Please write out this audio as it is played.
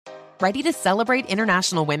Ready to celebrate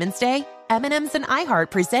International Women's Day? M&M's and iHeart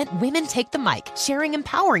present Women Take the Mic, sharing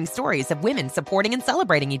empowering stories of women supporting and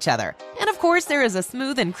celebrating each other. And of course, there is a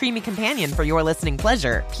smooth and creamy companion for your listening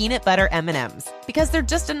pleasure, peanut butter M&M's. Because they're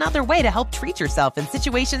just another way to help treat yourself in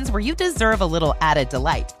situations where you deserve a little added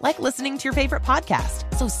delight, like listening to your favorite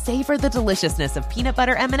podcast. So savor the deliciousness of peanut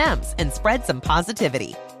butter M&M's and spread some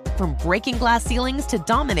positivity. From breaking glass ceilings to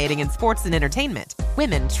dominating in sports and entertainment,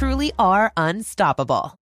 women truly are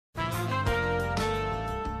unstoppable.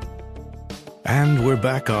 And we're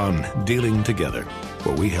back on Dealing Together,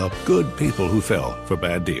 where we help good people who fell for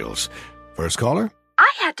bad deals. First caller? I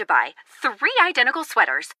had to buy 3 identical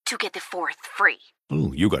sweaters to get the 4th free.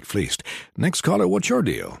 Ooh, you got fleeced. Next caller, what's your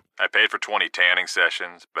deal? I paid for 20 tanning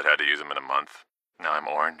sessions, but had to use them in a month. Now I'm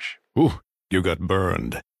orange. Ooh, you got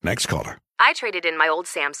burned. Next caller. I traded in my old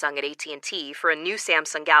Samsung at AT&T for a new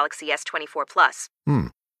Samsung Galaxy S24 Plus.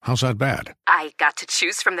 How's that bad? I got to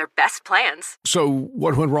choose from their best plans. So,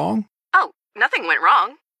 what went wrong? Oh, nothing went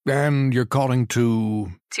wrong. And you're calling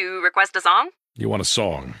to... To request a song? You want a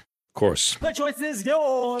song. Of course. The choice is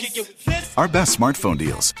yours. Our best smartphone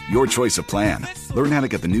deals. Your choice of plan. Learn how to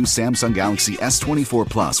get the new Samsung Galaxy S24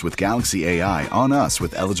 Plus with Galaxy AI on us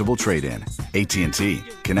with eligible trade-in. AT&T.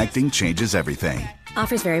 Connecting changes everything.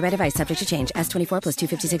 Offers vary by device, subject to change. S24 plus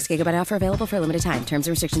 256 gigabyte offer available for a limited time. Terms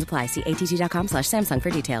and restrictions apply. See att.com/Samsung for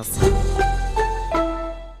details.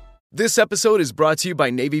 This episode is brought to you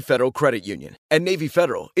by Navy Federal Credit Union. At Navy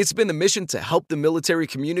Federal, it's been the mission to help the military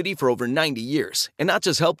community for over 90 years. And not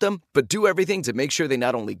just help them, but do everything to make sure they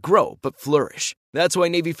not only grow, but flourish. That's why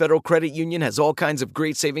Navy Federal Credit Union has all kinds of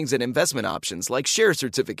great savings and investment options like share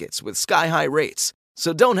certificates with sky-high rates.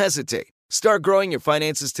 So don't hesitate. Start growing your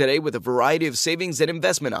finances today with a variety of savings and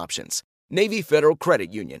investment options. Navy Federal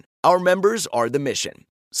Credit Union. Our members are the mission.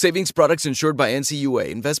 Savings products insured by NCUA.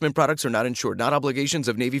 Investment products are not insured, not obligations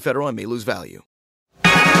of Navy Federal and may lose value.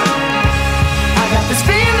 I got this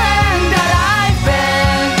feeling that I've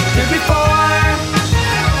been here before.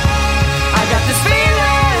 I got this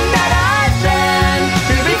feeling that I've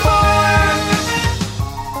been here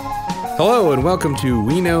before. Hello and welcome to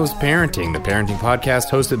We Knows Parenting, the parenting podcast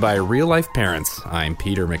hosted by real-life parents. I'm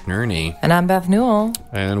Peter McNerney. And I'm Beth Newell.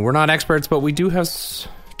 And we're not experts, but we do have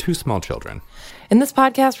 2 small children. In this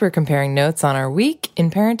podcast, we're comparing notes on our week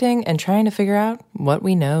in parenting and trying to figure out what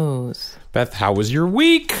we knows. Beth, how was your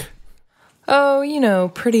week?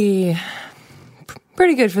 Oh, pretty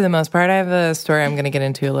good for the most part. I have a story I'm going to get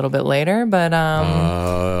into a little bit later, but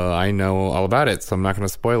I know all about it, so I'm not going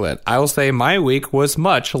to spoil it. I will say my week was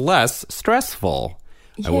much less stressful.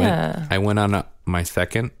 Yeah. I went on my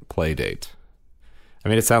second play date. I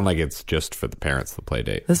made it sound like it's just for the parents, the play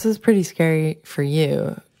date. This is pretty scary for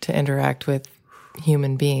you to interact with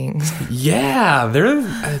human beings. Yeah, they're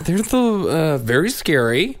very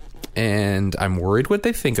scary, and I'm worried what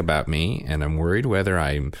they think about me, and I'm worried whether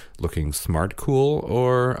I'm looking smart, cool,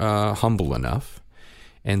 or humble enough,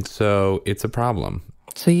 and so it's a problem.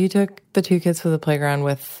 So you took the 2 kids to the playground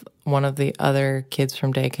with one of the other kids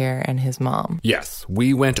from daycare and his mom. Yes,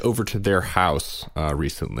 we went over to their house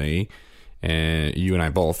recently, and you and I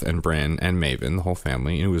both, and Bryn and Maven, the whole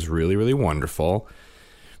family, and it was really, really wonderful.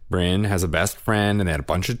 Bryn has a best friend, and they had a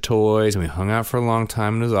bunch of toys, and we hung out for a long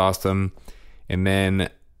time, and it was awesome. And then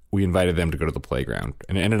we invited them to go to the playground,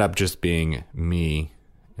 and it ended up just being me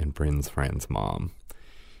and Bryn's friend's mom.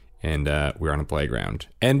 And we were on a playground.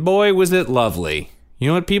 And boy, was it lovely. You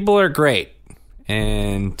know what? People are great.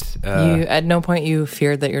 And at no point you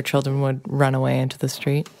feared that your children would run away into the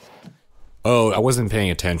street? Oh, I wasn't paying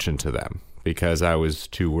attention to them because I was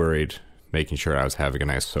too worried, making sure I was having a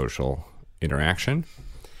nice social interaction.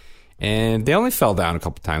 And they only fell down a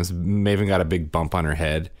couple times. Maven got a big bump on her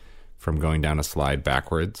head from going down a slide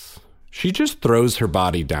backwards. She just throws her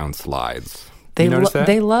body down slides. They you notice that?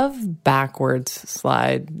 They love backwards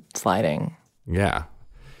sliding. Yeah.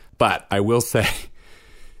 But I will say,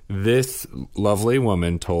 this lovely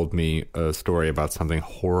woman told me a story about something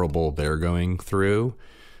horrible they're going through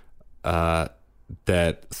that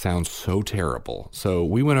sounds so terrible. So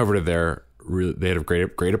we went over to they had a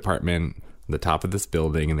great apartment on the top of this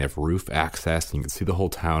building, and they have roof access, and you can see the whole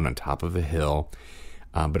town on top of a hill.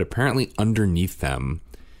 But apparently underneath them,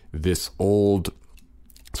 this old,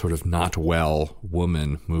 sort of not well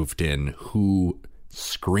woman moved in who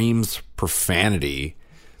screams profanity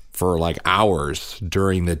for like hours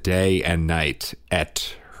during the day and night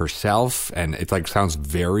at herself. And it like sounds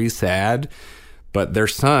very sad, but their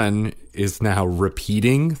son is now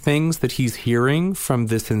repeating things that he's hearing from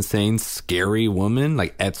this insane, scary woman,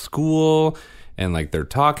 like at school, and like they're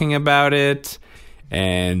talking about it.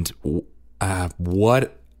 And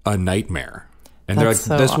what a nightmare. And they're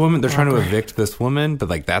like, this woman, they're trying to evict this woman, but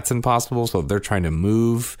like that's impossible. So they're trying to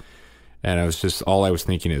move. And all I was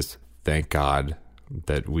thinking is, thank God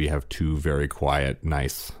that we have two very quiet,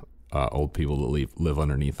 nice old people that live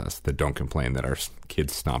underneath us that don't complain that our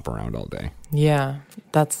kids stomp around all day. Yeah,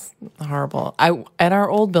 that's horrible. At our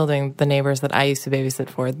old building, the neighbors that I used to babysit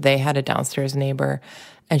for, they had a downstairs neighbor,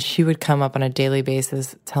 and she would come up on a daily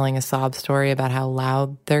basis telling a sob story about how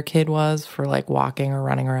loud their kid was for like walking or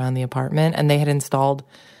running around the apartment. And they had installed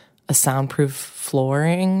a soundproof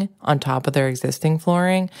flooring on top of their existing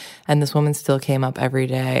flooring. And this woman still came up every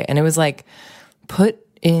day. And it was like, put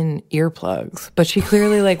in earplugs. But she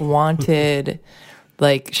clearly like wanted,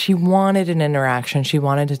 she wanted an interaction. She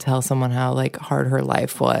wanted to tell someone how like hard her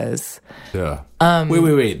life was. Yeah.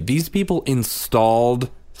 Wait. These people installed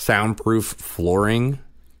soundproof flooring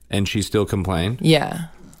and she still complained? Yeah.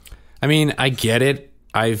 I mean, I get it.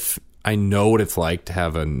 I know what it's like to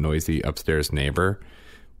have a noisy upstairs neighbor,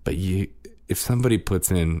 but if somebody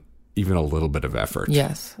puts in even a little bit of effort.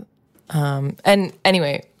 Yes. And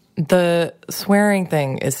anyway, the swearing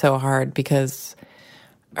thing is so hard because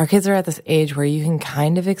our kids are at this age where you can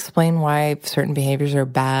kind of explain why certain behaviors are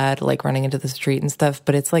bad, like running into the street and stuff,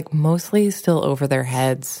 but it's like mostly still over their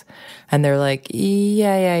heads. And they're like,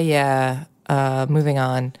 yeah, moving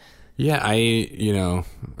on. Yeah, I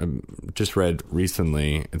just read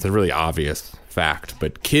recently, it's a really obvious fact,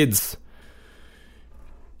 but kids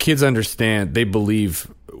understand, they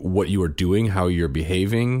believe what you are doing, how you're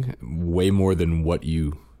behaving, way more than what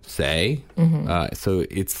you say. Mm-hmm. So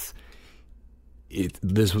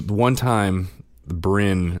this one time,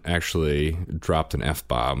 Bryn actually dropped an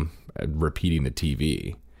F-bomb repeating the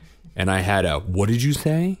TV. And I had what did you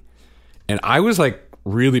say? And I was like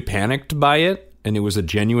really panicked by it. And it was a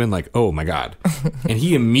genuine like, oh my God. And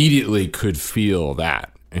he immediately could feel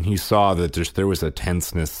that. And he saw that there was a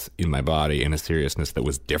tenseness in my body and a seriousness that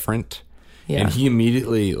was different. Yeah. And he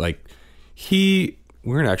immediately we're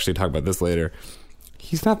going to actually talk about this later.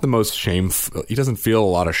 He's not the most shameful. He doesn't feel a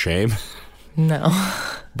lot of shame. No.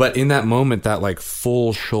 But in that moment, that like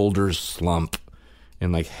full shoulders slump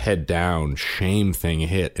and like head down shame thing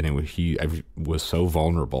hit. And I was so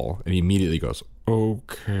vulnerable. And he immediately goes,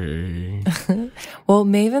 okay. Well,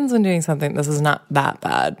 Maven's been doing something. This is not that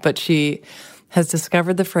bad, but she has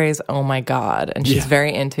discovered the phrase, oh my God. And she's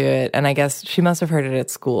very into it. And I guess she must have heard it at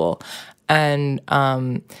school. And,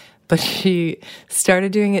 but she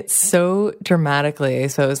started doing it so dramatically.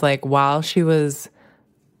 So it was like while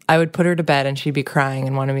I would put her to bed and she'd be crying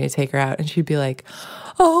and wanted me to take her out. And she'd be like,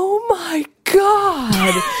 oh my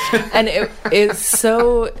God. And it's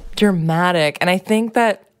so dramatic. And I think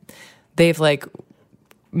that they've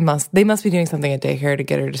must be doing something at daycare to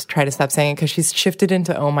get her to try to stop saying it because she's shifted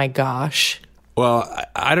into oh my gosh. Well,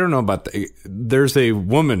 I don't know about there's a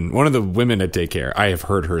woman, one of the women at daycare, I have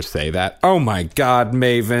heard her say that. Oh my God,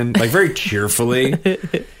 Maven, like very cheerfully.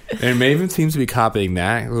 And Maven seems to be copying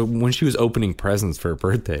that. When she was opening presents for her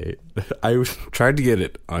birthday, I tried to get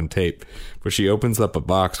it on tape, but she opens up a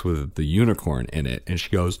box with the unicorn in it and she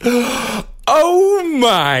goes, oh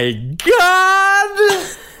my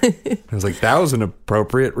God. I was like, that was an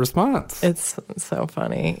appropriate response. It's so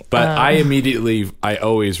funny. But I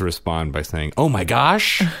always respond by saying, oh my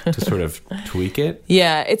gosh, to sort of tweak it.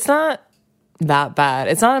 Yeah, it's not that bad.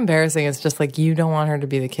 It's not embarrassing. It's just like you don't want her to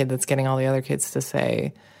be the kid that's getting all the other kids to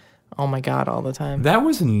say, oh my God, all the time. That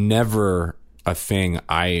was never a thing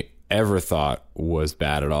I ever thought was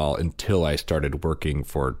bad at all until I started working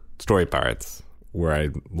for Story Pirates, where I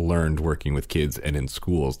learned working with kids and in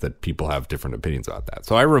schools that people have different opinions about that.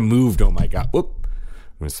 So I removed, oh my God, whoop,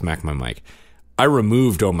 I'm going to smack my mic. I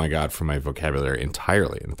removed, oh my God, from my vocabulary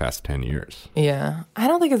entirely in the past 10 years. Yeah. I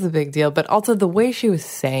don't think it's a big deal, but also the way she was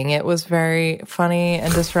saying it was very funny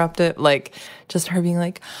and disruptive. Like just her being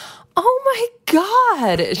like, oh my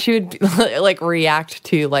God. She would like react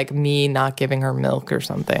to like me not giving her milk or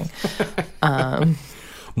something.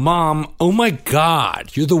 Mom, oh my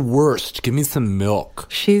God, you're the worst. Give me some milk.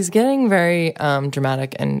 She's getting very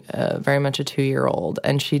dramatic and very much a 2-year-old.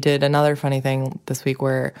 And she did another funny thing this week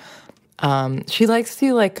where she likes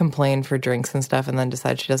to like complain for drinks and stuff and then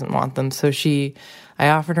decide she doesn't want them. So I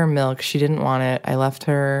offered her milk. She didn't want it. I left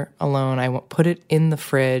her alone. I put it in the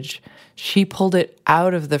fridge. She pulled it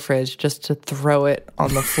out of the fridge just to throw it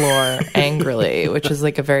on the floor angrily, which is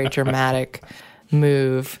like a very dramatic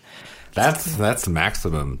move. That's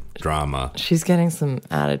maximum drama. She's getting some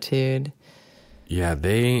attitude. Yeah,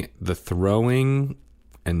 the throwing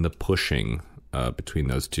and the pushing between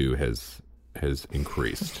those two has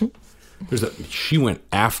increased. She went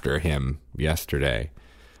after him yesterday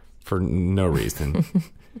for no reason. And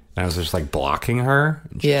I was just like blocking her.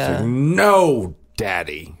 And she's like, no,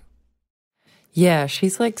 Daddy. Yeah,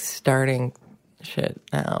 she's like starting shit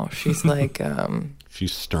now. She's like,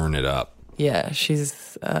 she's stirring it up. Yeah,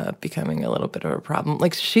 she's becoming a little bit of a problem.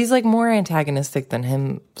 Like, she's like more antagonistic than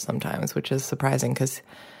him sometimes, which is surprising because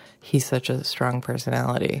he's such a strong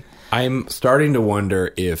personality. I'm starting to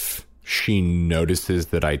wonder if she notices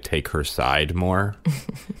that I take her side more.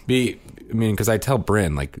 Because I tell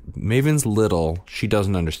Bryn, like, Maven's little, she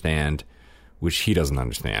doesn't understand, which he doesn't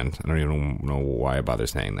understand. I don't even know why I bother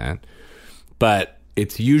saying that. But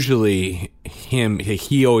it's usually him.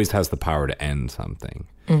 He always has the power to end something.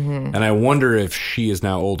 Mm-hmm. And I wonder if she is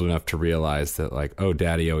now old enough to realize that, like, oh,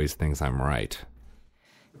 Daddy always thinks I'm right.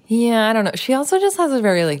 Yeah, I don't know. She also just has a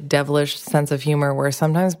very, like, devilish sense of humor where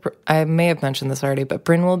sometimes, I may have mentioned this already, but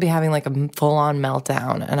Bryn will be having, like, a full-on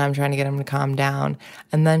meltdown, and I'm trying to get him to calm down.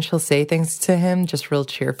 And then she'll say things to him just real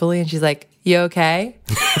cheerfully, and she's like, you okay?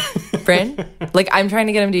 Bryn? Like, I'm trying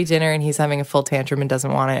to get him to eat dinner, and he's having a full tantrum and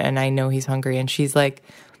doesn't want it, and I know he's hungry, and she's like,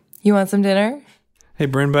 you want some dinner? Hey,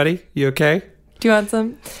 Bryn, buddy, you okay? Do you want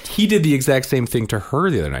some? He did the exact same thing to her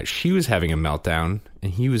the other night. She was having a meltdown,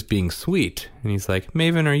 and he was being sweet. And he's like,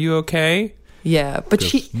 Maven, are you okay? Yeah, but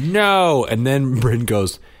no. And then Bryn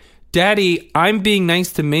goes, Daddy, I'm being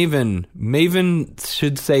nice to Maven. Maven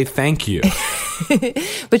should say thank you.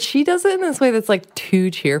 But she does it in this way that's, like, too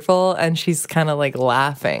cheerful, and she's kind of, like,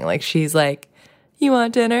 laughing. Like, she's like, you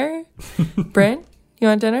want dinner? Bryn, you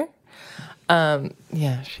want dinner?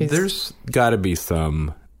 Yeah, There's got to be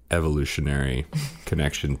some evolutionary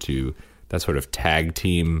connection to that sort of tag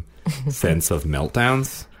team sense of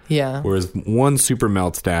meltdowns. Yeah. Whereas one super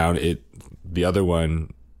melts down, the other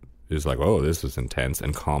one is like, oh, this is intense,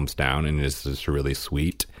 and calms down and is just really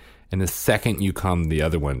sweet. And the second you calm the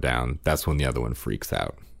other one down, that's when the other one freaks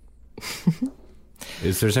out.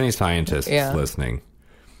 If there's any scientists listening,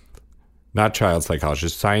 not child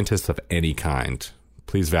psychologists, scientists of any kind,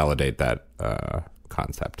 please validate that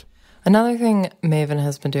concept. Another thing Maven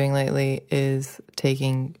has been doing lately is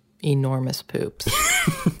taking enormous poops.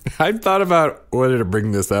 I thought about whether to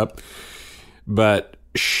bring this up, but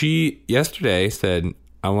she yesterday said,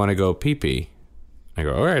 I want to go pee-pee. I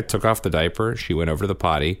go, all right, took off the diaper. She went over to the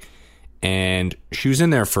potty, and she was in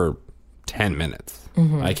there for 10 minutes.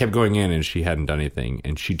 Mm-hmm. I kept going in, and she hadn't done anything,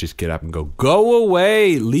 and she'd just get up and go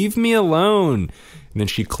away, leave me alone. And then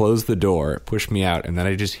she closed the door, pushed me out, and then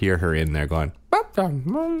I just hear her in there going, it's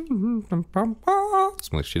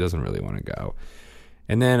like she doesn't really want to go.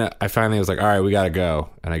 And then I finally was like, all right, we got to go.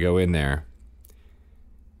 And I go in there,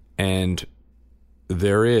 and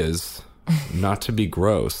there is, not to be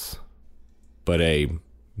gross, but a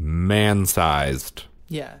man-sized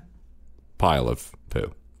pile of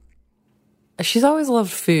poo. She's always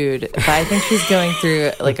loved food, but I think she's going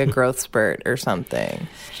through like a growth spurt or something.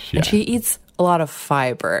 Yeah. And she eats a lot of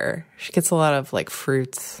fiber. She gets a lot of like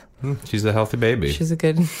fruits. She's a healthy baby. She's a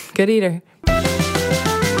good eater.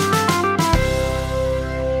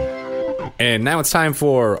 And now it's time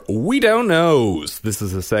for We Don't Knows. This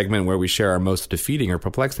is a segment where we share our most defeating or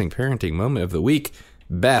perplexing parenting moment of the week.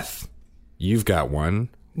 Beth, you've got one.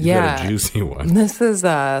 You've got a juicy one. This is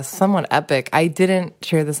somewhat epic. I didn't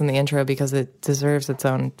share this in the intro because it deserves its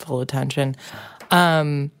own full attention. So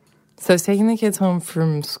I was taking the kids home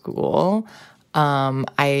from school.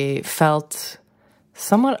 I felt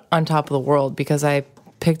somewhat on top of the world because I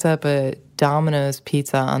picked up a Domino's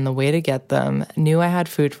pizza on the way to get them, knew I had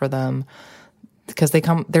food for them because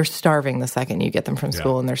they're starving the second you get them from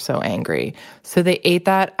school and they're so angry. So they ate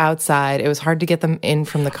that outside. It was hard to get them in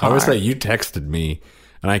from the car. I was like, you texted me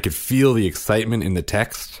and I could feel the excitement in the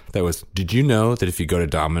text. That was, did you know that if you go to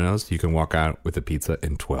Domino's, you can walk out with a pizza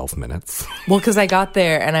in 12 minutes? Well, because I got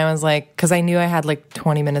there and I was like, because I knew I had like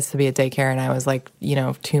 20 minutes to be at daycare and I was like,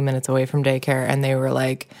 2 minutes away from daycare. And they were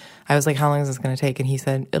like, I was like, how long is this going to take? And he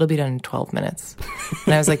said, it'll be done in 12 minutes.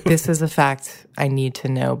 And I was like, this is a fact I need to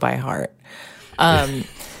know by heart. So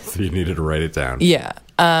you needed to write it down. Yeah.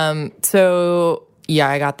 So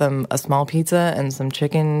I got them a small pizza and some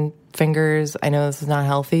chicken fingers. I know this is not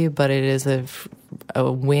healthy, but it is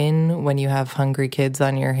a win when you have hungry kids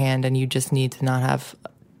on your hand and you just need to not have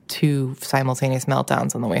two simultaneous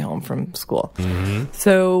meltdowns on the way home from school. Mm-hmm.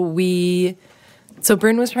 So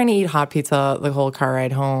Bryn was trying to eat hot pizza the whole car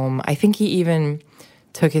ride home. I think he even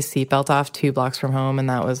took his seatbelt off 2 blocks from home, and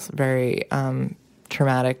that was very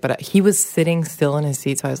traumatic. But he was sitting still in his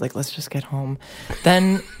seat, so I was like, let's just get home.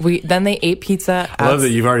 Then they ate pizza. I love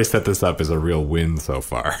that you've already set this up as a real win so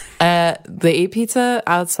far. They ate pizza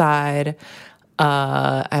outside.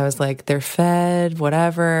 I was like, they're fed,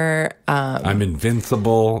 whatever. I'm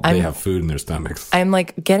invincible. They have food in their stomachs. I'm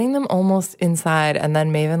like getting them almost inside, and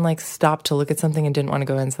then Maven like stopped to look at something and didn't want to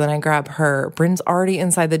go in. So then I grab her. Bryn's already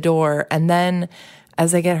inside the door, and then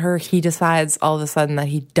as I get her, he decides all of a sudden that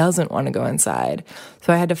he doesn't want to go inside.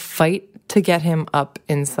 So I had to fight to get him up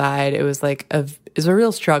inside. It was like it was a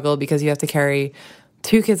real struggle because you have to carry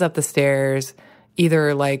 2 kids up the stairs,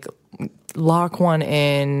 either like lock one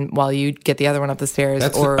in while you get the other one up the stairs.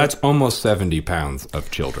 That's almost 70 pounds of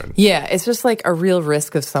children. Yeah, it's just like a real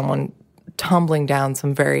risk of someone tumbling down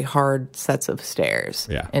some very hard sets of stairs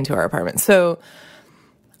into our apartment. So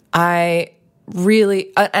I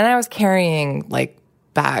really, and I was carrying like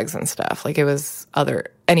bags and stuff. Like it was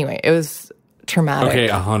it was traumatic. Okay,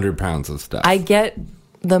 100 pounds of stuff. I get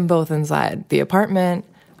them both inside the apartment.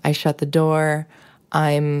 I shut the door.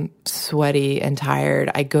 I'm sweaty and tired.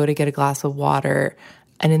 I go to get a glass of water.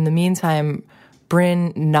 And in the meantime,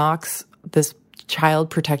 Bryn knocks this child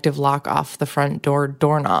protective lock off the front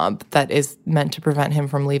doorknob that is meant to prevent him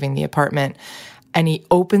from leaving the apartment. And he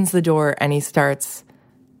opens the door and he starts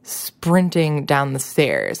sprinting down the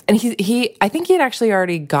stairs. And I think he had actually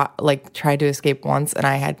already tried to escape once, and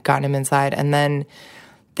I had gotten him inside. And then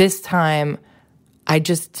this time, I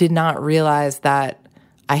just did not realize that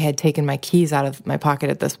I had taken my keys out of my pocket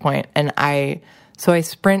at this point. And so I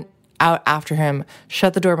sprint out after him,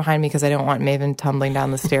 shut the door behind me because I don't want Maven tumbling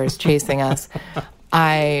down the stairs chasing us.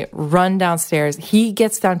 I run downstairs. He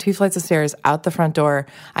gets down 2 flights of stairs out the front door.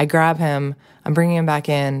 I grab him. I'm bringing him back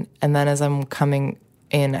in. And then as I'm coming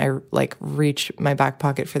in, I like reach my back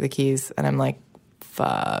pocket for the keys. And I'm like,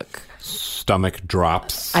 fuck. Stomach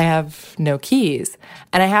drops. I have no keys.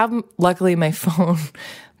 And I have, luckily, my phone.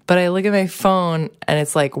 But I look at my phone and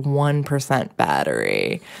it's like 1%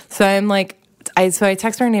 battery. So I'm like, I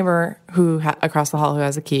text our neighbor across the hall who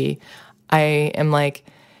has a key. I am like,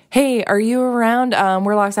 hey, are you around?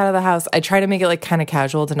 We're locked out of the house. I try to make it like kind of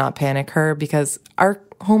casual to not panic her because our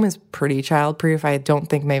home is pretty child-proof. I don't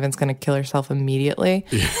think Maven's going to kill herself immediately.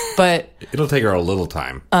 But it'll take her a little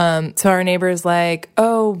time. So our neighbor's like,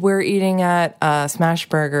 oh, we're eating at Smash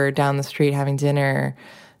Burger down the street having dinner.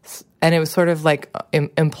 And it was sort of like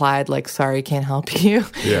implied, like, sorry, can't help you.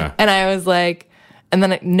 Yeah. And I was like, and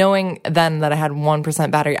then knowing then that I had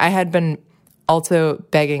 1% battery, I had been also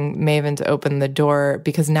begging Maven to open the door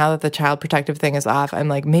because now that the child protective thing is off, I'm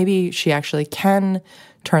like, maybe she actually can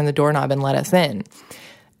turn the doorknob and let us in.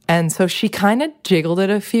 And so she kind of jiggled it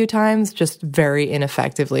a few times, just very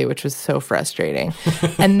ineffectively, which was so frustrating.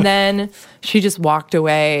 And then she just walked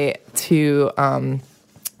away to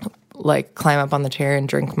like climb up on the chair and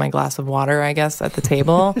drink my glass of water, I guess, at the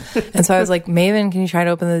table. And so I was like, Maven, can you try to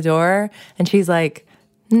open the door? And she's like,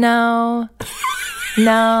 no.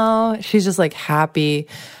 She's just like happy.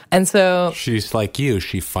 And so she's like you.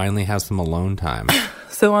 She finally has some alone time.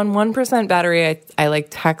 So on 1% battery, I like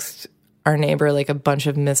text our neighbor like a bunch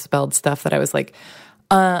of misspelled stuff that I was like,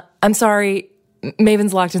 I'm sorry,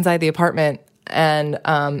 Maven's locked inside the apartment. And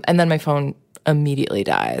then my phone immediately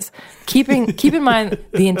dies. Keep in mind,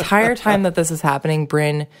 the entire time that this is happening,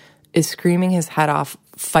 Bryn is screaming his head off,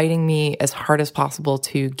 fighting me as hard as possible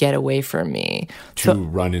to get away from me. To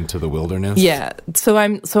run into the wilderness? Yeah. So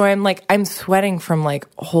I'm sweating from like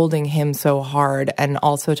holding him so hard and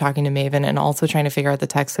also talking to Maven and also trying to figure out the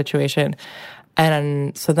text situation.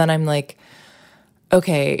 And so then I'm like,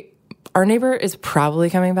 okay, our neighbor is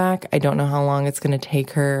probably coming back. I don't know how long it's going to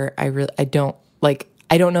take her. I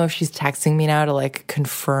don't know if she's texting me now to like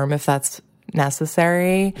confirm if that's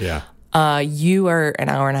necessary. Yeah. You are an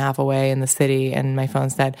hour and a half away in the city and my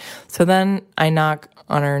phone's dead. So then I knock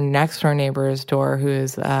on our next door neighbor's door, who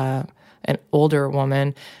is an older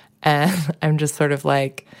woman. And I'm just sort of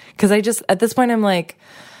like, because at this point I'm like,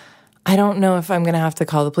 I don't know if I'm going to have to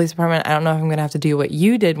call the police department. I don't know if I'm going to have to do what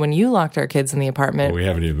you did when you locked our kids in the apartment. Well, we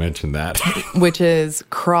haven't even mentioned that. which is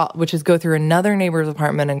go through another neighbor's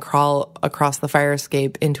apartment and crawl across the fire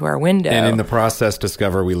escape into our window. And in the process,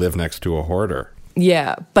 discover we live next to a hoarder.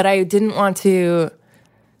 Yeah, but I didn't want to.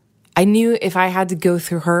 I knew if I had to go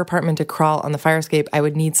through her apartment to crawl on the fire escape, I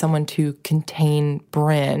would need someone to contain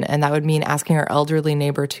Bryn. And that would mean asking our elderly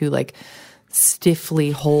neighbor to like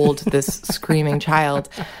stiffly hold this screaming child.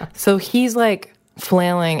 So he's like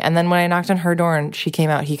flailing. And then when I knocked on her door and she came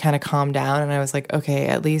out, he kind of calmed down. And I was like, okay,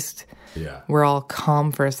 at least we're all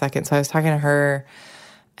calm for a second. So I was talking to her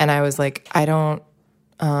and I was like, I don't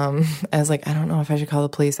know if I should call the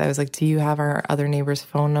police. I was like, do you have our other neighbor's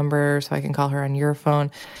phone number so I can call her on your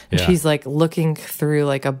phone? And she's like looking through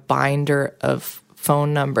like a binder of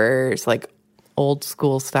phone numbers, like old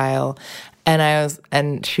school style.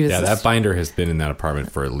 And she was... Yeah, that binder has been in that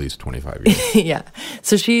apartment for at least 25 years. Yeah.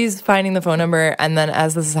 So she's finding the phone number. And then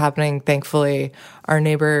as this is happening, thankfully, our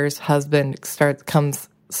neighbor's husband comes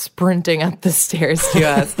sprinting up the stairs to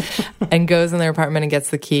us and goes in their apartment and gets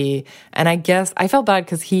the key. And I guess I felt bad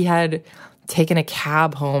because he had taken a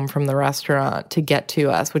cab home from the restaurant to get to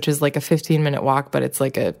us, which is like a 15-minute walk, but it's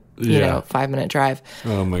like a 5-minute drive.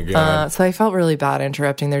 Oh my God. So I felt really bad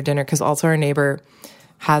interrupting their dinner because also our neighbor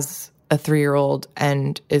has a 3-year-old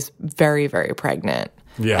and is very, very pregnant.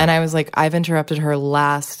 Yeah. And I was like, I've interrupted her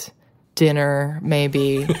last dinner,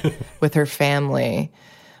 maybe, with her family.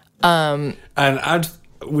 And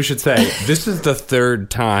we should say, this is the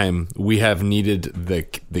third time we have needed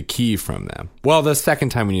the key from them. Well, the second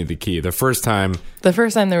time we needed the key. The first time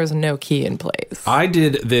there was no key in place. I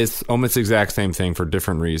did this almost exact same thing for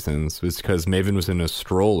different reasons. It was because Maven was in a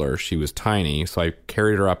stroller. She was tiny, so I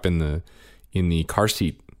carried her up in the car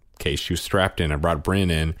seat case. She was strapped in. I brought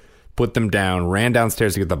Bryn in, put them down, ran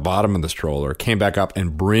downstairs to get the bottom of the stroller, came back up,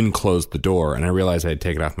 and Bryn closed the door, and I realized I had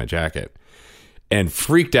taken off my jacket. And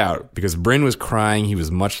freaked out because Bryn was crying. He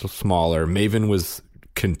was much smaller. Maven was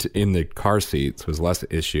in the car seat, so it was less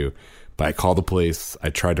issue. But I called the police. I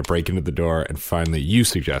tried to break into the door, and finally you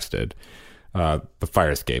suggested the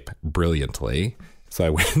fire escape brilliantly. So I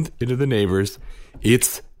went into the neighbor's.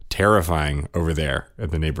 It's terrifying over there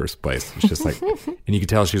at the neighbor's place. It's just like, and you could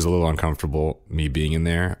tell she was a little uncomfortable, me being in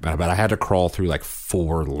there. But I had to crawl through like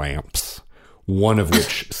 4 lamps, one of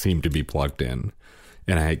which seemed to be plugged in.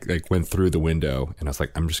 And I like went through the window, and I was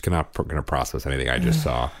like, I'm just gonna process anything I just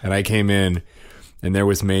saw. And I came in, and there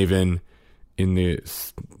was Maven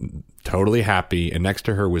totally happy, and next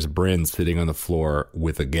to her was Bryn sitting on the floor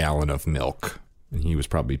with a gallon of milk, and he was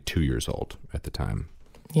probably 2 years old at the time.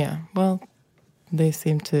 Yeah, well, they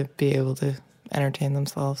seem to be able to entertain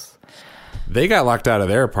themselves. They got locked out of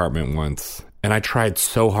their apartment once, and I tried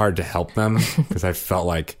so hard to help them because I felt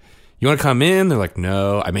like, you want to come in? They're like,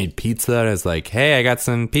 no. I made pizza. And I was like, hey, I got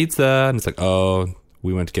some pizza. And it's like, oh,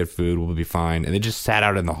 we went to get food. We'll be fine. And they just sat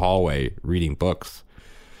out in the hallway reading books.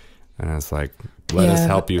 And I was like, let us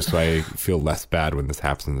help you so I feel less bad when this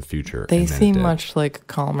happens in the future. They seem much like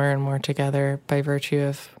calmer and more together by virtue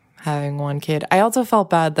of having one kid. I also felt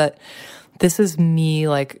bad that this is me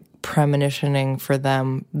like premonitioning for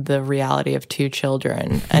them the reality of 2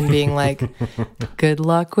 children and being like, good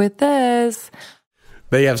luck with this.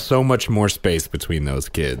 They have so much more space between those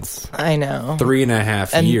kids. I know.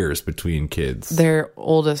 3.5 years between kids. Their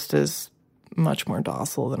oldest is much more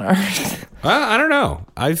docile than ours. I don't know.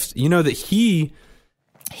 That he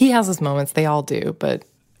has his moments. They all do, but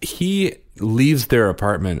he leaves their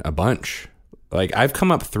apartment a bunch. Like I've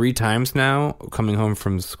come up 3 times now, coming home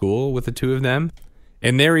from school with the 2 of them.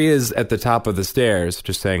 And there he is at the top of the stairs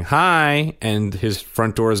just saying hi, and his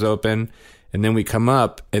front door is open. And then we come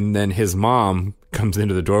up, and then his mom comes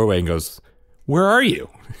into the doorway and goes, where are you?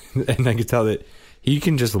 And I could tell that he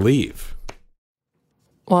can just leave.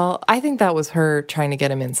 Well, I think that was her trying to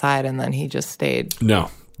get him inside, and then he just stayed.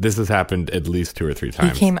 No, this has happened at least 2 or 3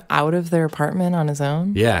 times. He came out of their apartment on his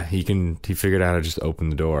own? Yeah, he figured out how to just open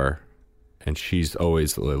the door, and she's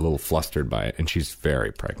always a little flustered by it, and she's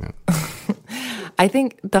very pregnant. I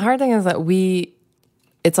think the hard thing is that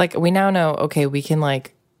it's like we now know, okay, we can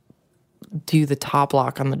like do the top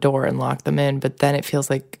lock on the door and lock them in, but then it feels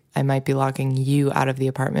like I might be locking you out of the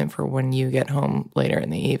apartment for when you get home later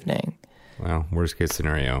in the evening. Well, worst case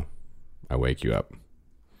scenario, I wake you up.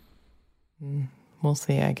 We'll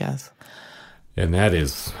see, I guess. And that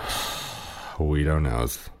is, we don't know.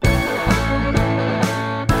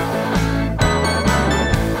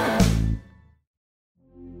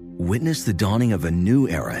 Witness the dawning of a new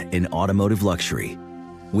era in automotive luxury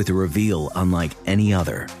with a reveal unlike any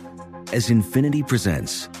other, as Infiniti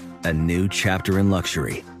presents a new chapter in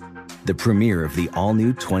luxury, the premiere of the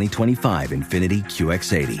all-new 2025 Infiniti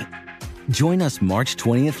QX80. Join us March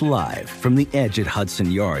 20th live from the Edge at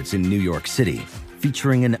Hudson Yards in New York City,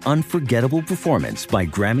 featuring an unforgettable performance by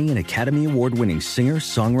Grammy and Academy Award-winning singer,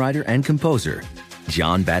 songwriter, and composer,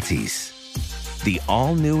 Jon Batiste. The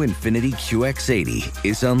all-new Infiniti QX80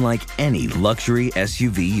 is unlike any luxury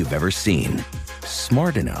SUV you've ever seen.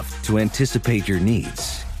 Smart enough to anticipate your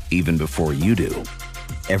needs, even before you do.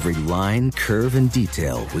 Every line, curve, and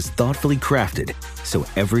detail was thoughtfully crafted, so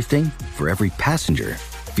everything for every passenger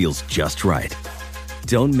feels just right.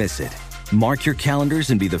 Don't miss it. Mark your calendars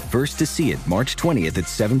and be the first to see it March 20th at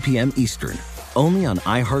 7 p.m. Eastern, only on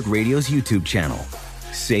iHeartRadio's YouTube channel.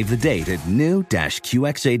 Save the date at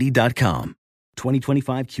new-QX80.com.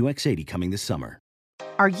 2025 QX80 coming this summer.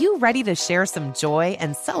 Are you ready to share some joy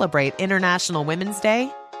and celebrate International Women's Day?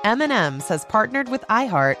 M&M's has partnered with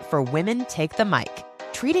iHeart for Women Take the Mic,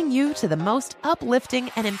 treating you to the most uplifting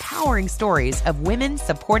and empowering stories of women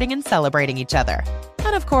supporting and celebrating each other.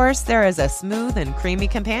 And of course, there is a smooth and creamy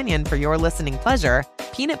companion for your listening pleasure,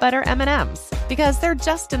 peanut butter M&Ms, because they're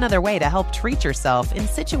just another way to help treat yourself in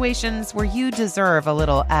situations where you deserve a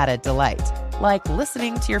little added delight, like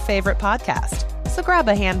listening to your favorite podcast. So grab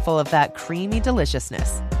a handful of that creamy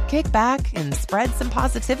deliciousness. Kick back and spread some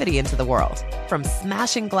positivity into the world. From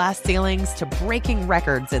smashing glass ceilings to breaking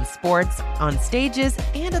records in sports, on stages,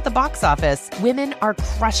 and at the box office, women are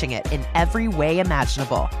crushing it in every way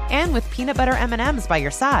imaginable. And with peanut butter M&Ms by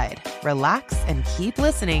your side, relax and keep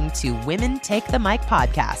listening to Women Take the Mic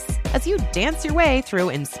podcasts as you dance your way through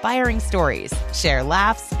inspiring stories, share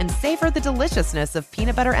laughs, and savor the deliciousness of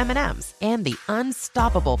peanut butter M&Ms and the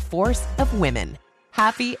unstoppable force of women.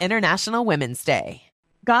 Happy International Women's Day.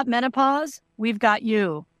 Got menopause? We've got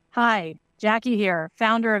you. Hi, Jackie here,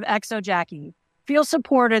 founder of Exo Jackie. Feel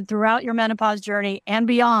supported throughout your menopause journey and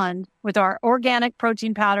beyond with our organic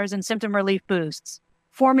protein powders and symptom relief boosts.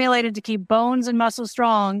 Formulated to keep bones and muscles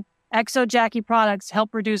strong, Exo Jackie products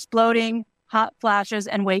help reduce bloating, hot flashes,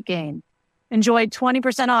 and weight gain. Enjoy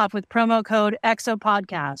 20% off with promo code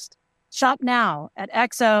EXOPODCAST. Shop now at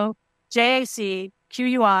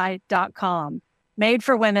exojacqui.com. Made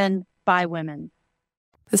for women, by women.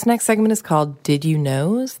 This next segment is called Did You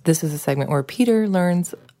Knows? This is a segment where Peter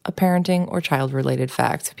learns a parenting or child-related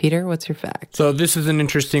fact. Peter, what's your fact? So this is an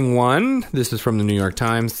interesting one. This is from the New York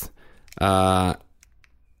Times. In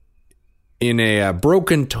a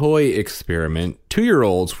broken toy experiment,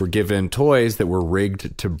 2-year-olds were given toys that were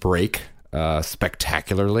rigged to break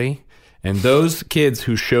spectacularly. And those kids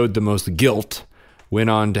who showed the most guilt went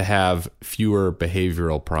on to have fewer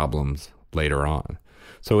behavioral problems later on.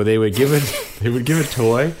 So they would give a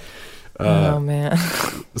toy. Oh man!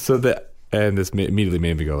 And this immediately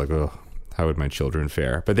made me go like, oh, how would my children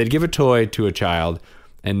fare? But they'd give a toy to a child,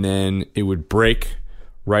 and then it would break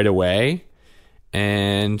right away.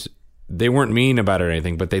 And they weren't mean about it or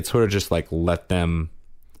anything, but they'd sort of just like let them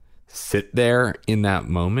sit there in that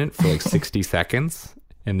moment for like 60 seconds,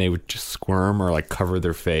 and they would just squirm or like cover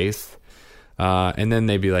their face. And then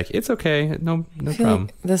they'd be like, it's okay. No problem.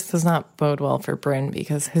 Like this does not bode well for Bryn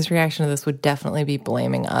because his reaction to this would definitely be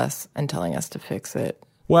blaming us and telling us to fix it.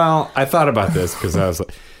 Well, I thought about this because I was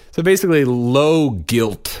like, so basically low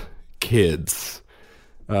guilt kids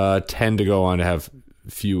tend to go on to have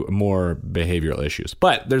more behavioral issues.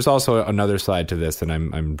 But there's also another side to this, and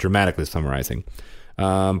I'm dramatically summarizing.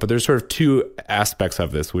 But there's sort of two aspects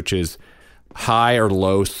of this, which is high or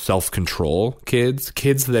low self-control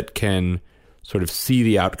kids that can sort of see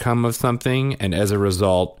the outcome of something and as a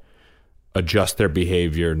result adjust their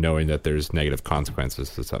behavior knowing that there's negative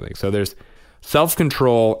consequences to something. So there's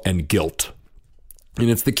self-control and guilt.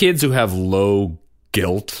 And it's the kids who have low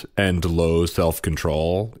guilt and low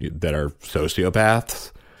self-control that are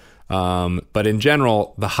sociopaths. But in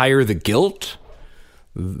general, the higher the guilt,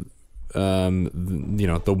 the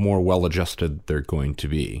more well-adjusted they're going to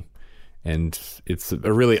be. And it's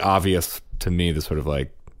a really obvious to me, the sort of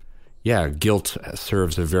like, yeah, guilt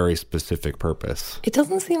serves a very specific purpose. It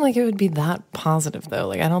doesn't seem like it would be that positive, though.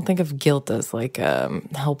 Like, I don't think of guilt as like a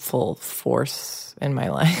helpful force in my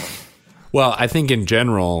life. Well, I think in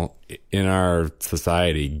general, in our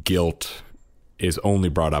society, guilt is only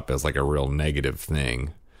brought up as like a real negative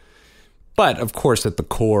thing. But of course, at the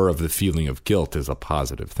core of the feeling of guilt is a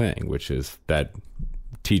positive thing, which is that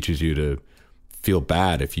teaches you to feel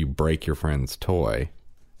bad if you break your friend's toy.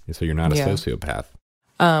 So you're not a sociopath.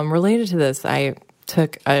 Related to this, I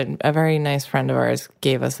took a very nice friend of ours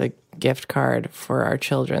gave us a gift card for our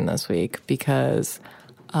children this week because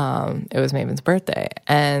it was Maven's birthday.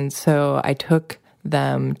 And so I took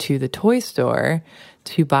them to the toy store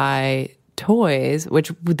to buy toys,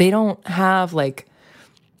 which they don't have like,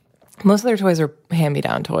 most of their toys are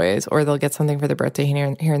hand-me-down toys, or they'll get something for their birthday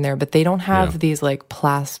here and there, but they don't have these like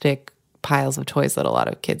plastic piles of toys that a lot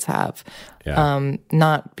of kids have. Yeah.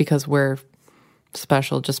 Not because we're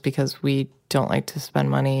special, just because we don't like to spend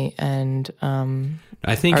money and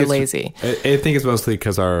I think are lazy. I think it's mostly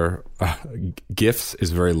because our gifts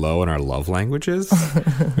is very low in our love languages.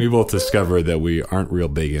 We both discovered that we aren't real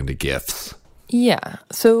big into gifts. Yeah.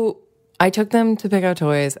 So I took them to pick out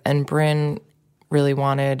toys, and Bryn really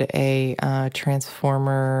wanted a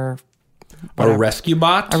Transformer. Whatever. A rescue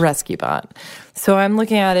bot? A rescue bot. So I'm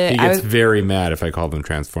looking at it. He gets very mad if I call them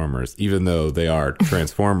Transformers, even though they are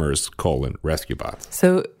Transformers : rescue bots.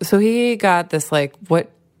 So he got this like, what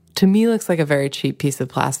to me looks like a very cheap piece of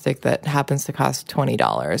plastic that happens to cost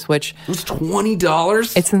 $20, which it's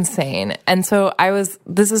 $20. It's insane. And so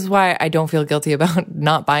this is why I don't feel guilty about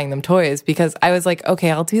not buying them toys, because I was like,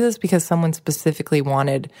 okay, I'll do this because someone specifically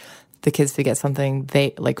wanted the kids to get something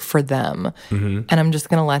they like for them. And I'm just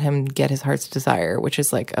going to let him get his heart's desire, which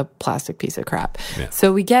is like a plastic piece of crap. Yeah.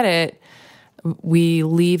 So we get it. We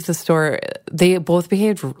leave the store. They both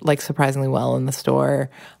behaved like surprisingly well in the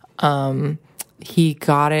store. He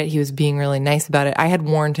got it. He was being really nice about it. I had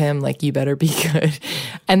warned him, like, you better be good.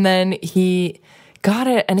 And then he got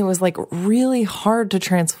it, and it was, like, really hard to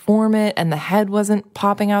transform it, and the head wasn't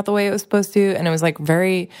popping out the way it was supposed to. And it was, like,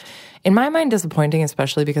 very, in my mind, disappointing,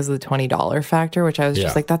 especially because of the $20 factor, which I was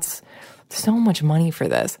just like, that's so much money for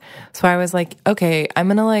this. So I was like, okay, I'm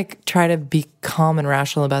going to, like, try to be calm and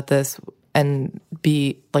rational about this and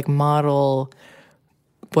be, like, model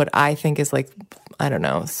what I think is, like, I don't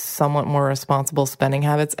know, somewhat more responsible spending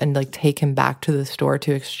habits, and like take him back to the store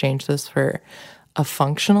to exchange this for a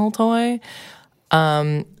functional toy.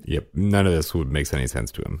 Yep. None of this would make any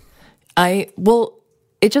sense to him.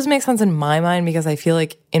 It just makes sense in my mind because I feel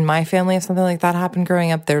like in my family, if something like that happened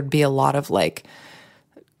growing up, there'd be a lot of like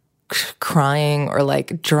crying or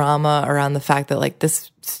like drama around the fact that like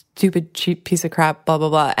this stupid cheap piece of crap, blah, blah,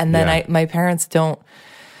 blah. And then my parents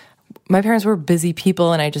were busy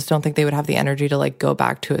people, and I just don't think they would have the energy to like go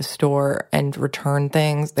back to a store and return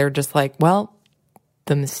things. They're just like, well,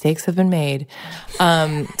 the mistakes have been made.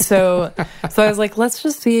 So I was like, let's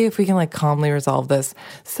just see if we can like calmly resolve this.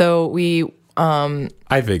 So we,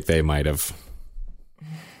 I think they might have.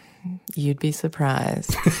 You'd be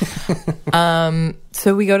surprised.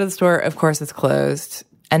 So we go to the store. Of course, it's closed.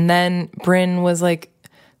 And then Bryn was like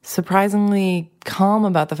surprisingly calm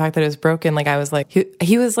about the fact that it was broken. Like I was like,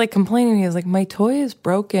 he was like complaining. He was like, my toy is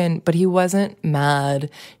broken, but he wasn't mad.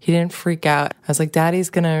 He didn't freak out. I was like, Daddy's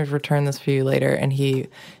gonna return this for you later. And he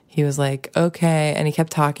was like, okay. And he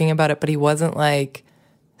kept talking about it, but he wasn't like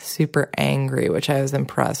super angry, which I was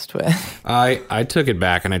impressed with. I took it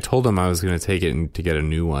back and I told him I was going to take it to get a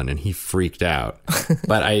new one, and he freaked out.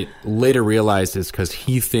 But I later realized it's because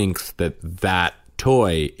he thinks that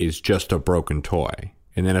toy is just a broken toy.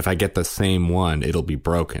 And then if I get the same one, it'll be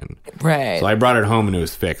broken. Right. So I brought it home and it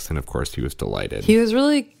was fixed. And of course, he was delighted. He was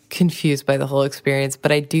really confused by the whole experience,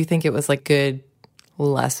 but I do think it was like good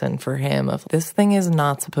lesson for him of this thing is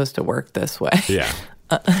not supposed to work this way. Yeah.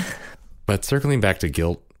 But circling back to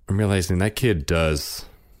guilt, I'm realizing that kid does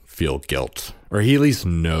feel guilt, or he at least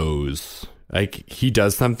knows. Like he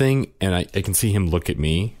does something and I can see him look at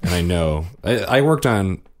me, and I know. I worked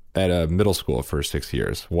at a middle school for 6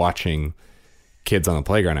 years watching kids on the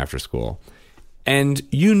playground after school. And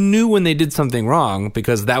you knew when they did something wrong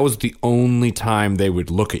because that was the only time they would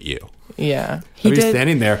look at you. Yeah. I'd be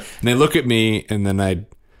standing there and they look at me, and then I'd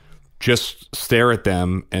just stare at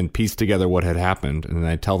them and piece together what had happened. And then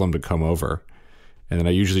I'd tell them to come over. And then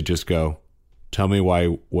I usually just go, tell me why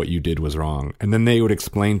what you did was wrong. And then they would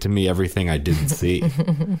explain to me everything I didn't see.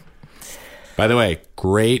 By the way,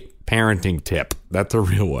 great parenting tip. That's a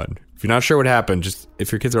real one. If you're not sure what happened, just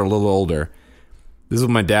if your kids are a little older, this is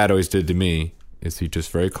what my dad always did to me, is he'd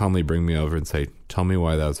just very calmly bring me over and say, tell me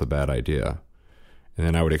why that was a bad idea. And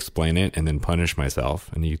then I would explain it and then punish myself.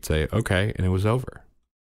 And he'd say, okay. And it was over.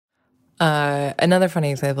 Another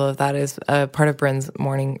funny example of that is part of Bryn's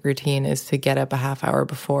morning routine is to get up a half hour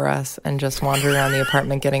before us and just wander around the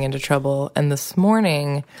apartment getting into trouble. And this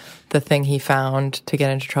morning, the thing he found to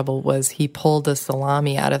get into trouble was he pulled a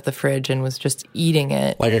salami out of the fridge and was just eating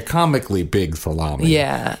it. Like a comically big salami.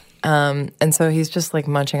 Yeah. And so he's just like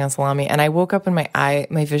munching on salami, and I woke up and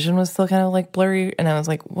my vision was still kind of like blurry, and I was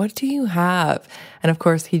like, what do you have? And of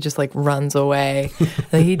course he just like runs away.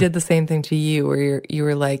 Like, he did the same thing to you where you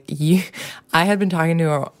were like, I had been talking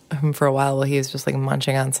to him for a while he was just like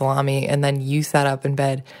munching on salami, and then you sat up in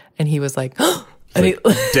bed and he was like, and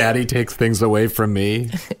like, Daddy takes things away from me.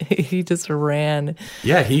 He just ran.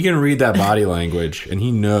 Yeah, he can read that body language, and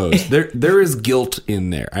he knows there is guilt in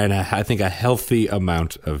there, and I think a healthy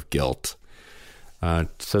amount of guilt,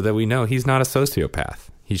 so that we know he's not a sociopath.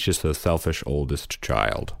 He's just a selfish oldest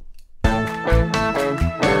child. All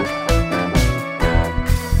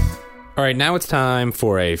right, now it's time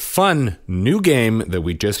for a fun new game that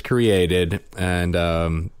we just created,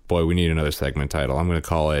 and boy, we need another segment title. I'm going to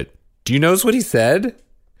call it Do You Knows What He Said?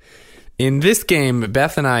 In this game,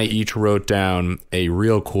 Beth and I each wrote down a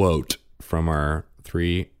real quote from our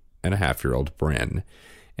 3.5-year-old Bryn.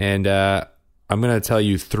 And I'm going to tell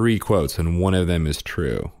you 3 quotes, and one of them is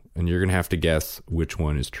true. And you're going to have to guess which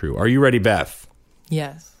one is true. Are you ready, Beth?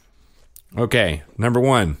 Yes. Okay, number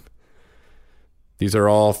 1. These are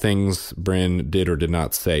all things Bryn did or did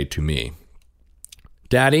not say to me.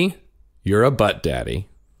 Daddy, you're a butt daddy.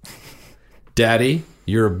 Daddy,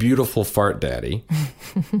 you're a beautiful fart daddy.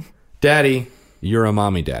 Daddy, you're a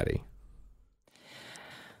mommy daddy.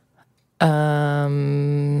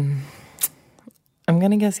 I'm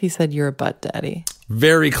going to guess he said you're a butt daddy.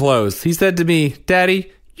 Very close. He said to me,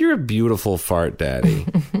 Daddy, you're a beautiful fart daddy.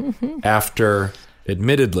 After,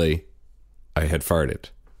 admittedly, I had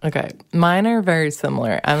farted. Okay. Mine are very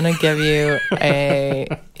similar. I'm going to give you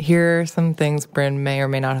here are some things Bryn may or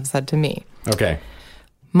may not have said to me. Okay.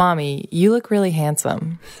 Mommy, you look really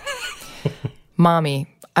handsome. Mommy,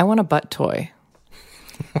 I want a butt toy.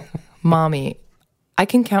 Mommy, I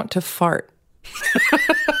can count to fart.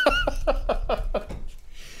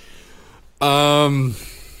 I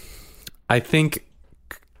think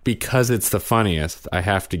because it's the funniest, I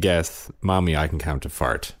have to guess, Mommy, I can count to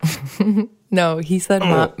fart. No, he said,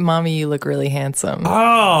 Mommy, you look really handsome.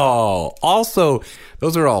 Oh, also,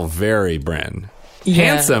 those are all very Bryn. Yeah.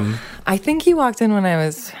 Handsome. I think he walked in when I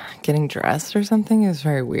was getting dressed or something. It was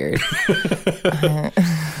very weird.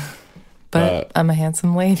 But I'm a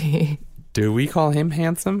handsome lady. Do we call him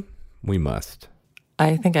handsome? We must.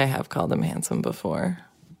 I think I have called him handsome before.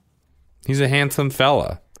 He's a handsome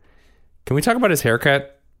fella. Can we talk about his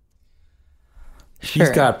haircut? Sure.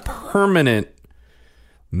 He's got permanent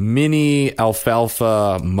mini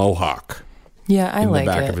alfalfa mohawk. Yeah, I like it.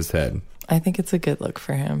 In the back of his head. I think it's a good look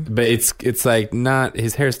for him. But it's like not,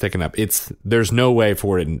 his hair's sticking up. There's no way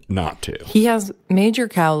for it not to. He has major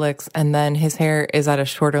cowlicks, and then his hair is at a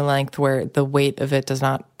shorter length where the weight of it does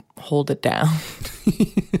not hold it down.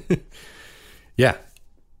 Yeah.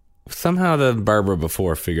 Somehow the barber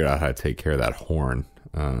before figured out how to take care of that horn.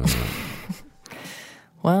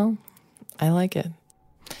 Well, I like it.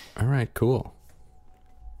 All right, cool.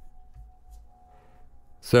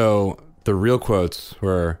 So the real quotes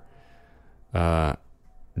were,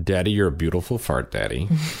 Daddy, you're a beautiful fart daddy.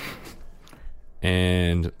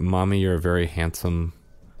 And Mommy, you're a very handsome.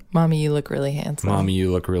 Mommy, you look really handsome. Mommy,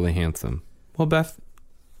 you look really handsome. Well, Beth,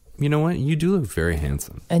 you know what? You do look very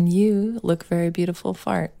handsome. And you look very beautiful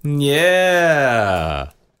fart.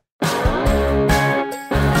 Yeah.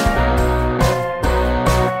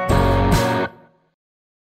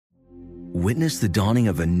 Witness the dawning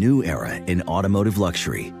of a new era in automotive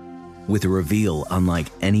luxury with a reveal unlike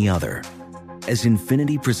any other as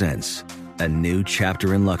Infiniti presents a new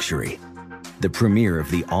chapter in luxury, the premiere of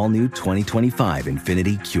the all-new 2025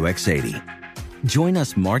 Infiniti QX80. Join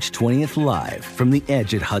us March 20th live from the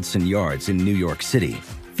Edge at Hudson Yards in New York City,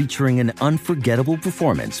 featuring an unforgettable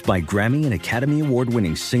performance by Grammy and Academy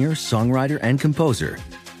Award-winning singer, songwriter, and composer,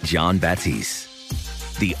 Jon Batiste.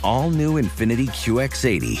 The all-new Infiniti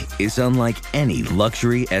QX80 is unlike any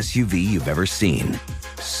luxury SUV you've ever seen.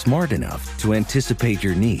 Smart enough to anticipate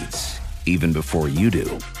your needs, even before you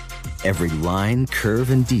do. Every line,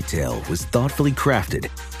 curve, and detail was thoughtfully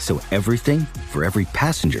crafted, so everything for every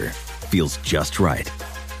passenger feels just right.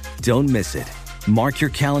 Don't miss it. Mark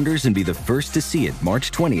your calendars and be the first to see it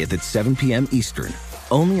March 20th at 7 p.m. Eastern,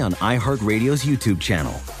 only on iHeartRadio's YouTube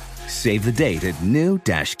channel. Save the date at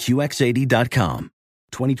new-QX80.com.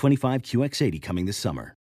 2025 QX80 coming this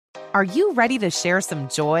summer. Are you ready to share some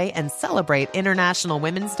joy and celebrate International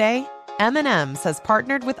Women's Day? M&M's has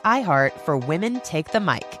partnered with iHeart for Women Take the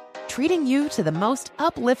Mic, treating you to the most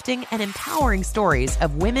uplifting and empowering stories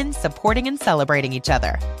of women supporting and celebrating each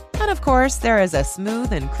other. And of course, there is a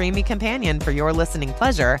smooth and creamy companion for your listening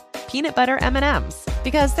pleasure, peanut butter M&Ms,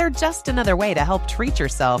 because they're just another way to help treat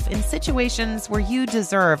yourself in situations where you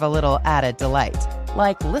deserve a little added delight,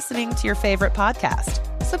 like listening to your favorite podcast.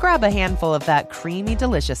 So grab a handful of that creamy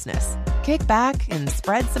deliciousness. Kick back and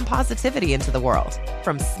spread some positivity into the world.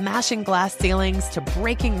 From smashing glass ceilings to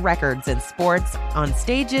breaking records in sports, on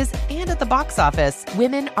stages, and at the box office,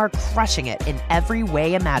 women are crushing it in every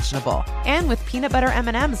way imaginable. And with peanut butter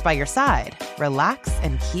M&Ms by your side, relax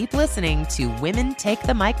and keep listening to Women Take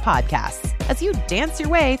the Mic podcasts as you dance your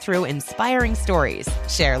way through inspiring stories,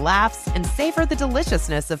 share laughs, and savor the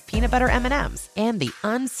deliciousness of peanut butter M&Ms and the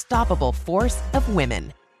unstoppable force of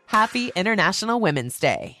women. Happy International Women's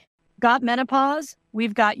Day. Got menopause?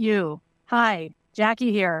 We've got you. Hi,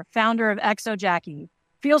 Jackie here, founder of Exo Jackie.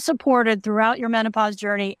 Feel supported throughout your menopause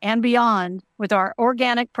journey and beyond with our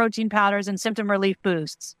organic protein powders and symptom relief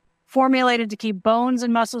boosts. Formulated to keep bones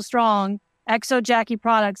and muscles strong, Exo Jackie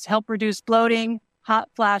products help reduce bloating, hot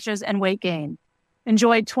flashes, and weight gain.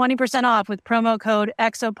 Enjoy 20% off with promo code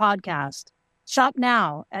EXOPODCAST. Shop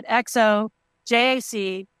now at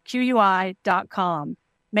exojacqui.com.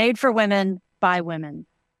 Made for women, by women.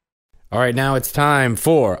 All right, now it's time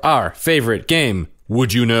for our favorite game,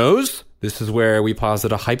 Would You Knows? This is where we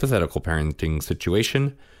posit a hypothetical parenting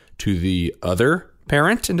situation to the other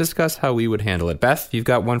parent and discuss how we would handle it. Beth, you've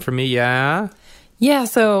got one for me, yeah? Yeah,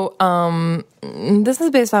 so this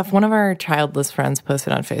is based off one of our childless friends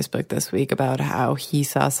posted on Facebook this week about how he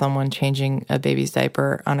saw someone changing a baby's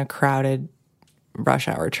diaper on a crowded rush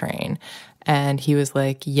hour train. And he was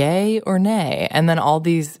like, yay or nay? And then all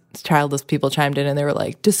these childless people chimed in and they were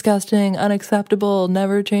like, disgusting, unacceptable,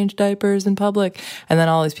 never change diapers in public. And then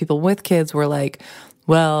all these people with kids were like,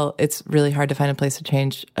 well, it's really hard to find a place to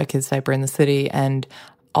change a kid's diaper in the city. And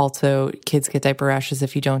also, kids get diaper rashes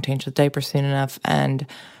if you don't change the diaper soon enough. And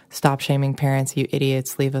stop shaming parents, you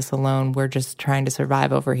idiots, leave us alone. We're just trying to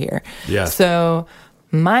survive over here. Yeah. So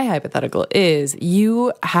my hypothetical is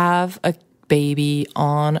you have a baby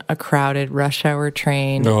on a crowded rush hour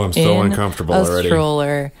train. No, I'm so uncomfortable already.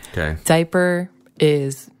 Stroller. Okay. Diaper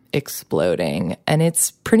is exploding, and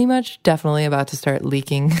it's pretty much definitely about to start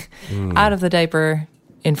leaking out of the diaper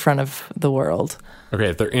in front of the world. Okay,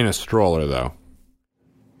 if they're in a stroller, though.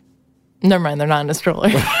 Never mind, they're not in a stroller.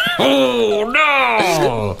 Oh,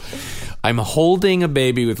 no! I'm holding a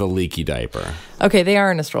baby with a leaky diaper. Okay, they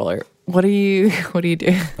are in a stroller. What do you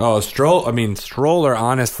do? Oh, stroller,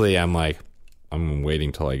 honestly, I'm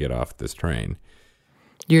waiting till I get off this train.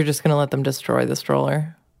 You're just going to let them destroy the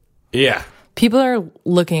stroller? Yeah. People are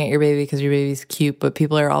looking at your baby because your baby's cute, but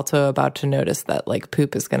people are also about to notice that, like,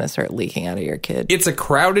 poop is going to start leaking out of your kid. It's a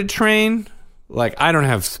crowded train. Like, I don't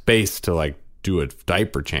have space to, like, do a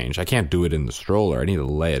diaper change. I can't do it in the stroller. I need to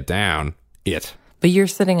lay it down. But you're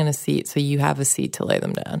sitting in a seat, so you have a seat to lay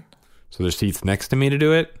them down. So there's seats next to me to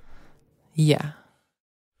do it? Yeah.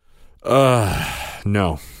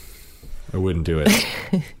 No. I wouldn't do it.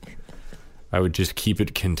 I would just keep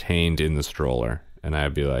it contained in the stroller. And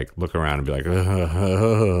I'd be like, look around and be like,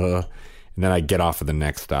 and then I'd get off at the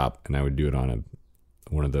next stop and I would do it on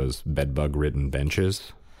one of those bed bug ridden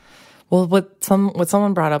benches. Well, what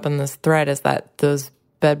someone brought up in this thread is that those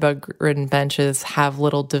bed bug ridden benches have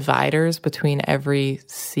little dividers between every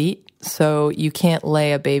seat. So you can't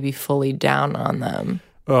lay a baby fully down on them.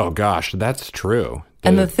 Oh, gosh, that's true.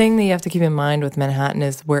 And the thing that you have to keep in mind with Manhattan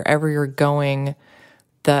is wherever you're going,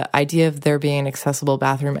 the idea of there being an accessible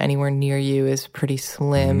bathroom anywhere near you is pretty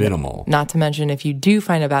slim. Minimal. Not to mention, if you do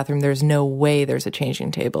find a bathroom, there's no way there's a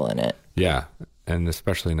changing table in it. Yeah, and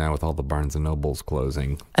especially now with all the Barnes & Nobles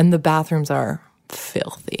closing. And the bathrooms are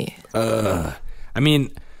filthy. I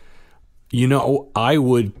mean, you know, I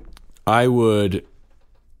would grab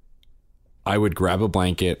a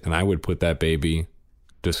blanket and I would put that baby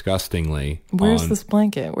disgustingly. Where's this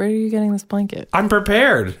blanket? Where are you getting this blanket? I'm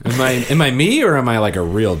prepared. Am I me, or am I like a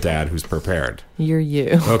real dad who's prepared? You're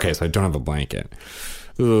you. Okay, so I don't have a blanket.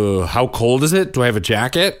 How cold is it? Do I have a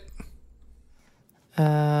jacket?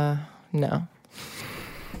 No.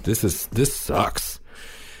 This sucks.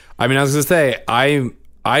 I mean, I was gonna say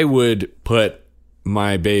I would put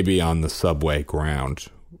my baby on the subway ground,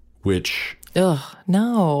 which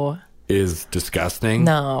no is disgusting.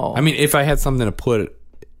 No. I mean, if I had something to put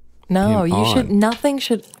nothing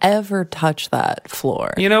should ever touch that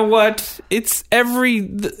floor. You know what? It's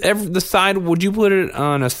the side. Would you put it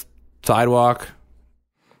on a sidewalk?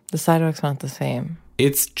 The sidewalk's not the same.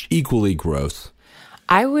 It's equally gross.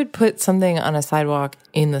 I would put something on a sidewalk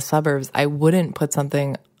in the suburbs. I wouldn't put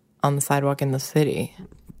something on the sidewalk in the city.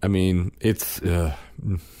 I mean, it's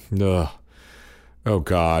oh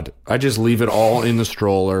God. I just leave it all in the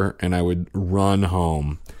stroller and I would run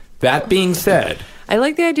home. That being said, I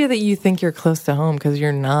like the idea that you think you're close to home because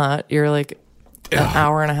you're not. You're like an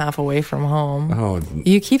hour and a half away from home. Oh,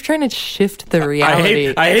 you keep trying to shift the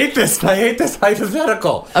reality. I hate this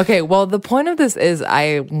hypothetical. Okay, well, the point of this is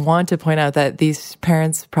I want to point out that these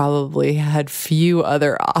parents probably had few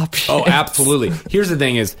other options. Oh, absolutely. Here's the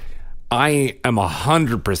thing is, I am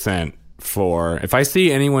 100% for, if I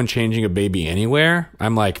see anyone changing a baby anywhere,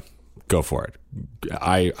 I'm like, go for it.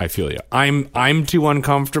 I feel you. I'm too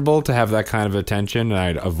uncomfortable to have that kind of attention, and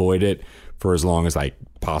I'd avoid it for as long as I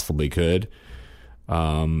possibly could.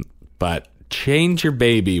 But change your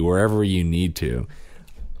baby wherever you need to.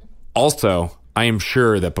 Also, I am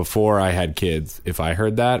sure that before I had kids, if I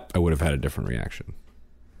heard that, I would have had a different reaction.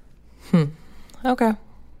 Okay.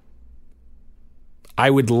 I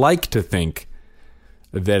would like to think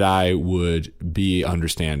that I would be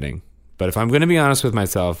understanding. But if I'm going to be honest with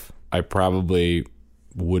myself, I probably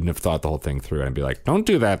wouldn't have thought the whole thing through. I'd be like, don't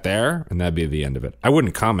do that there. And that'd be the end of it. I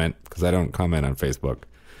wouldn't comment because I don't comment on Facebook.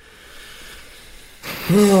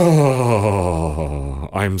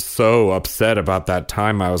 I'm so upset about that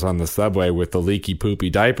time I was on the subway with the leaky poopy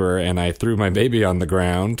diaper and I threw my baby on the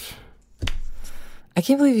ground. I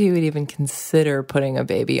can't believe you would even consider putting a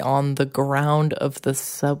baby on the ground of the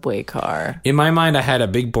subway car. In my mind, I had a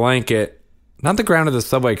big blanket, not the ground of the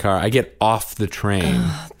subway car. I get off the train.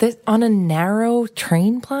 On a narrow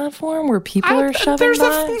train platform where people are shoving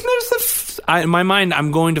by? In my mind,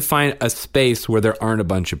 I'm going to find a space where there aren't a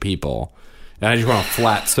bunch of people. And I just want a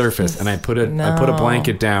flat surface. And I put a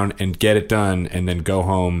blanket down and get it done and then go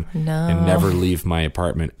home and never leave my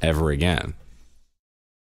apartment ever again.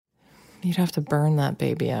 You'd have to burn that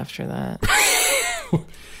baby after that.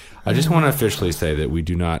 I just want to officially say that we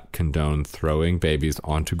do not condone throwing babies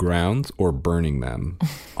onto grounds or burning them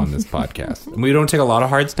on this podcast. And we don't take a lot of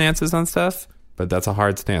hard stances on stuff, but that's a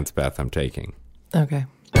hard stance, Beth, I'm taking. Okay.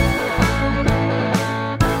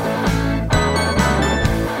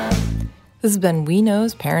 This has been We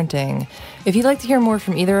Knows Parenting. If you'd like to hear more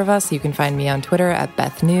from either of us, you can find me on Twitter at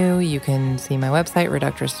Beth New. You can see my website,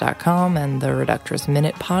 Reductress.com, and the Reductress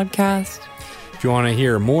Minute podcast. If you want to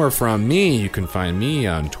hear more from me, you can find me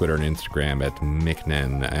on Twitter and Instagram at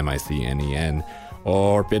Micnen, M-I-C-N-E-N,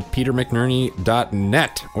 or at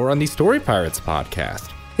petermcnerney.net, or on the Story Pirates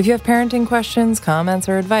podcast. If you have parenting questions, comments,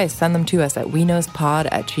 or advice, send them to us at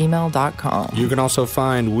weknowspod@gmail.com. You can also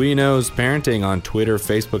find We Knows Parenting on Twitter,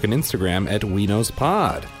 Facebook, and Instagram at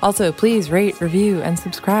WeKnowsPod. Also, please rate, review, and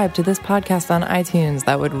subscribe to this podcast on iTunes.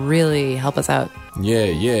 That would really help us out.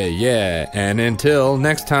 Yeah. And until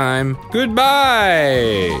next time,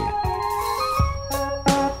 goodbye!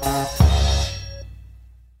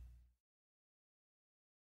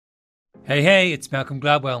 Hey, it's Malcolm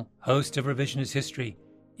Gladwell, host of Revisionist History.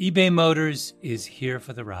 eBay Motors is here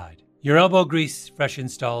for the ride. Your elbow grease, fresh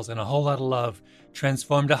installs, and a whole lot of love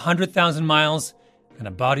transformed 100,000 miles and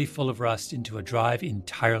a body full of rust into a drive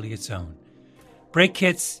entirely its own. Brake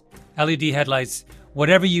kits, LED headlights,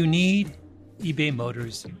 whatever you need, eBay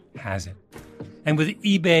Motors has it. And with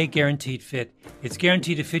eBay Guaranteed Fit, it's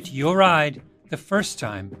guaranteed to fit your ride the first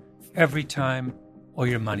time, every time, or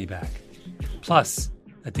your money back. Plus,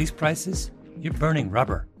 at these prices, you're burning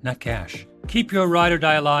rubber, not cash. Keep your ride or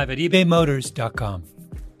die alive at ebaymotors.com.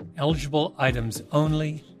 Eligible items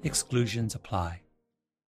only. Exclusions apply.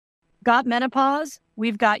 Got menopause?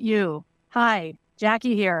 We've got you. Hi,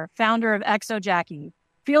 Jackie here, founder of Exo Jackie.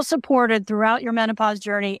 Feel supported throughout your menopause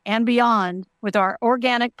journey and beyond with our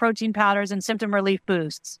organic protein powders and symptom relief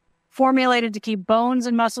boosts. Formulated to keep bones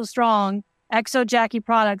and muscles strong, Exo Jackie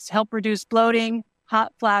products help reduce bloating,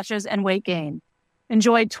 hot flashes, and weight gain.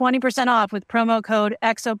 Enjoy 20% off with promo code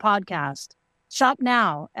EXOPODCAST. Shop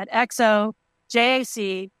now at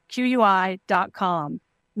exojacqui.com.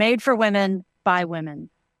 Made for women, by women.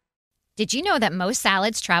 Did you know that most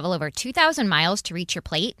salads travel over 2,000 miles to reach your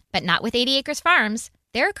plate? But not with 80 Acres Farms.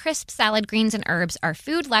 Their crisp salad greens and herbs are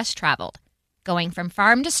food less traveled, going from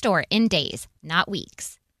farm to store in days, not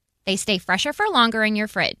weeks. They stay fresher for longer in your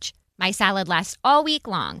fridge. My salad lasts all week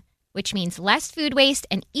long, which means less food waste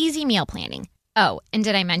and easy meal planning. Oh, and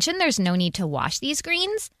did I mention there's no need to wash these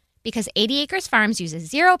greens? Because 80 Acres Farms uses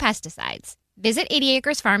 0 pesticides. Visit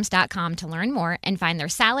 80acresfarms.com to learn more and find their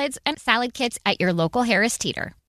salads and salad kits at your local Harris Teeter.